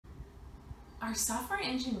Are software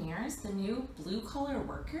engineers the new blue-collar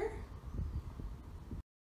worker?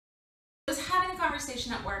 I was having a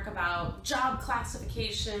conversation at work about job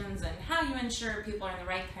classifications and how you ensure people are in the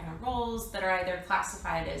right kind of roles that are either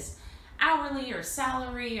classified as hourly or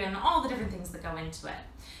salary and all the different things that go into it.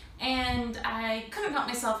 And I couldn't help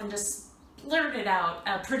myself and just blurted out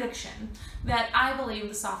a prediction that I believe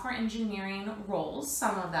the software engineering roles,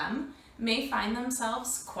 some of them, may find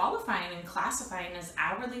themselves qualifying and classifying as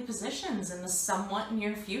hourly positions in the somewhat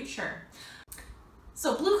near future.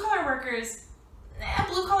 So blue-collar workers,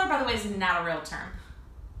 blue-collar, by the way, is not a real term.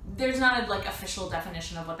 There's not a official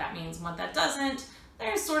definition of what that means and what that doesn't.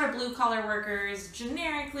 There's sort of blue-collar workers.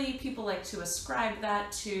 Generically, people like to ascribe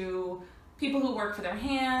that to people who work with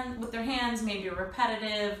their hands, maybe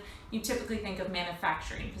repetitive. You typically think of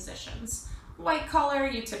manufacturing positions. White collar,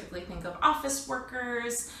 you typically think of office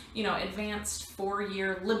workers, advanced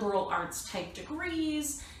four-year liberal arts type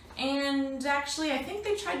degrees. And actually, I think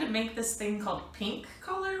they tried to make this thing called pink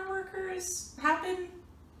collar workers happen.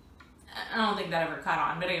 I don't think that ever caught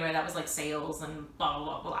on, but anyway, that was like sales and blah,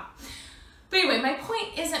 blah, blah, blah. But anyway, my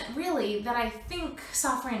point isn't really that I think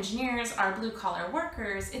software engineers are blue-collar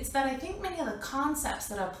workers. It's that I think many of the concepts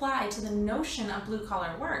that apply to the notion of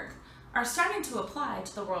blue-collar work are starting to apply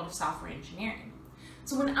to the world of software engineering.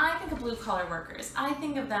 So when I think of blue-collar workers, I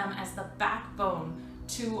think of them as the backbone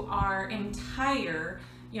to our entire,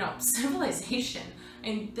 civilization.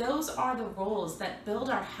 And those are the roles that build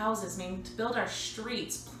our houses, to build our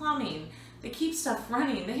streets, plumbing, they keep stuff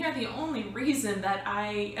running. They are the only reason that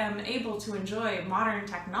I am able to enjoy modern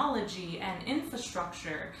technology and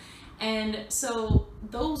infrastructure. And so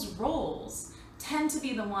those roles tend to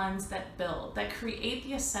be the ones that build, that create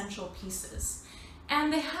the essential pieces.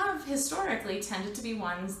 And they have historically tended to be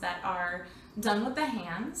ones that are done with the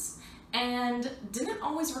hands and didn't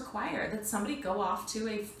always require that somebody go off to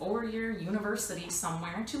a four-year university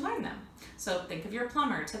somewhere to learn them. So think of your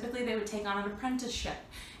plumber. Typically they would take on an apprenticeship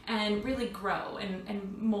and really grow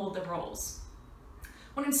and mold the roles.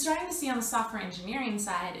 What I'm starting to see on the software engineering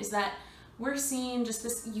side is that we're seeing just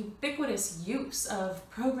this ubiquitous use of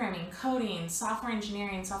programming, coding, software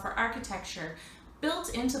engineering, software architecture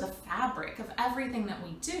built into the fabric of everything that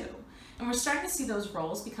we do. And we're starting to see those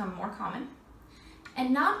roles become more common.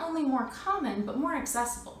 And not only more common, but more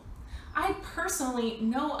accessible. I personally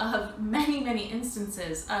know of many, many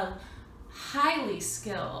instances of highly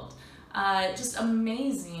skilled, just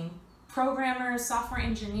amazing programmers, software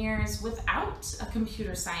engineers without a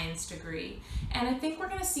computer science degree. And I think we're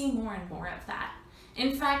going to see more and more of that.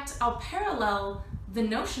 In fact, I'll parallel the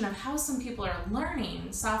notion of how some people are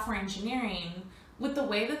learning software engineering with the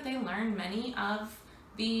way that they learn many of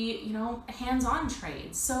the hands-on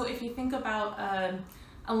trades. So if you think about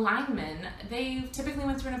a lineman, they typically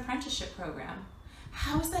went through an apprenticeship program.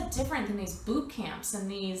 How is that different than these boot camps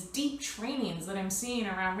and these deep trainings that I'm seeing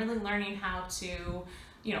around really learning how to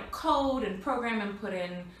code and program and put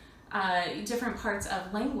in different parts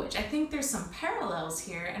of language? I think there's some parallels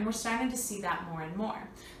here, and we're starting to see that more and more.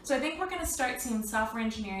 So I think we're going to start seeing software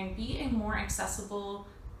engineering be a more accessible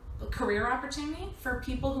career opportunity for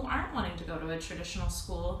people who aren't wanting to go to a traditional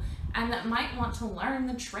school and that might want to learn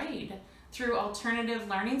the trade through alternative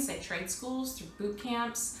learning, say trade schools, through boot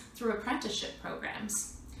camps, through apprenticeship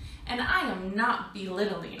programs. And I am not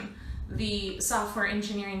belittling the software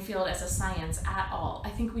engineering field as a science at all. I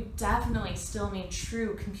think we definitely still need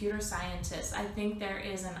true computer scientists. I think there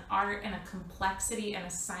is an art and a complexity and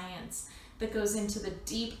a science that goes into the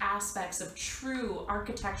deep aspects of true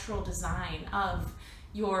architectural design of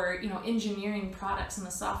your engineering products on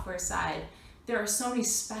the software side. There are so many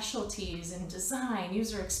specialties in design,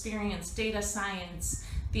 user experience, data science,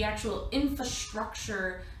 the actual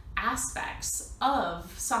infrastructure aspects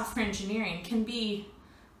of software engineering can be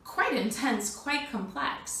quite intense, quite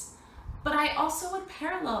complex. But I also would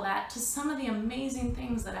parallel that to some of the amazing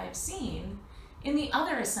things that I've seen in the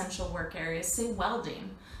other essential work areas, say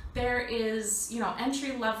welding. There is,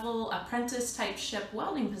 entry-level apprentice-type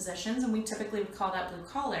welding positions, and we typically would call that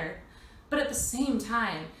blue-collar. But at the same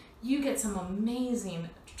time, you get some amazing,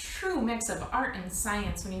 true mix of art and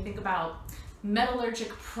science when you think about metallurgic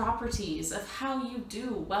properties of how you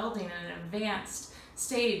do welding at an advanced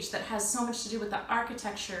stage that has so much to do with the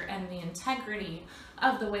architecture and the integrity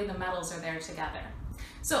of the way the metals are there together.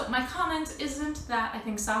 So my comment isn't that I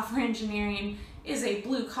think software engineering is a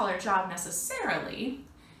blue-collar job necessarily.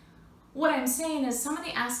 What I'm saying is some of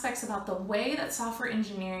the aspects about the way that software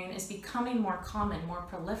engineering is becoming more common, more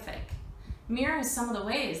prolific, mirrors some of the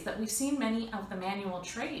ways that we've seen many of the manual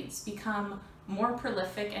trades become more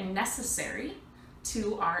prolific and necessary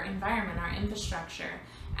to our environment, our infrastructure,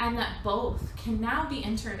 and that both can now be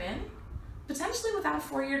entered in potentially without a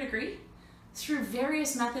 4-year degree, through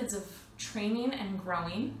various methods of training and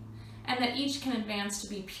growing, and that each can advance to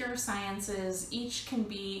be pure sciences, each can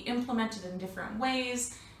be implemented in different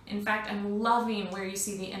ways. In fact, I'm loving where you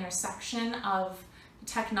see the intersection of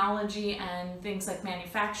technology and things like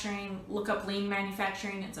manufacturing. Look up lean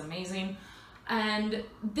manufacturing, it's amazing. And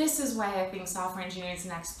this is why I think software engineering is the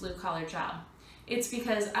next blue-collar job. It's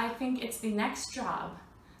because I think it's the next job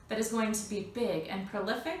that is going to be big and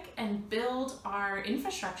prolific and build our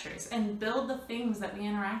infrastructures and build the things that we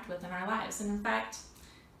interact with in our lives. And in fact,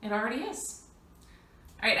 it already is.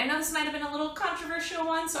 All right, I know this might have been a little controversial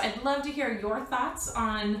one, so I'd love to hear your thoughts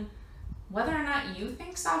on whether or not you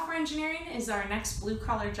think software engineering is our next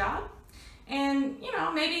blue-collar job. And, you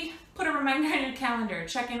know, maybe put a reminder on your calendar,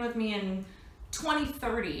 check in with me in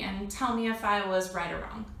 2030 and tell me if I was right or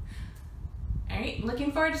wrong. All right,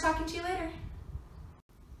 looking forward to talking to you later.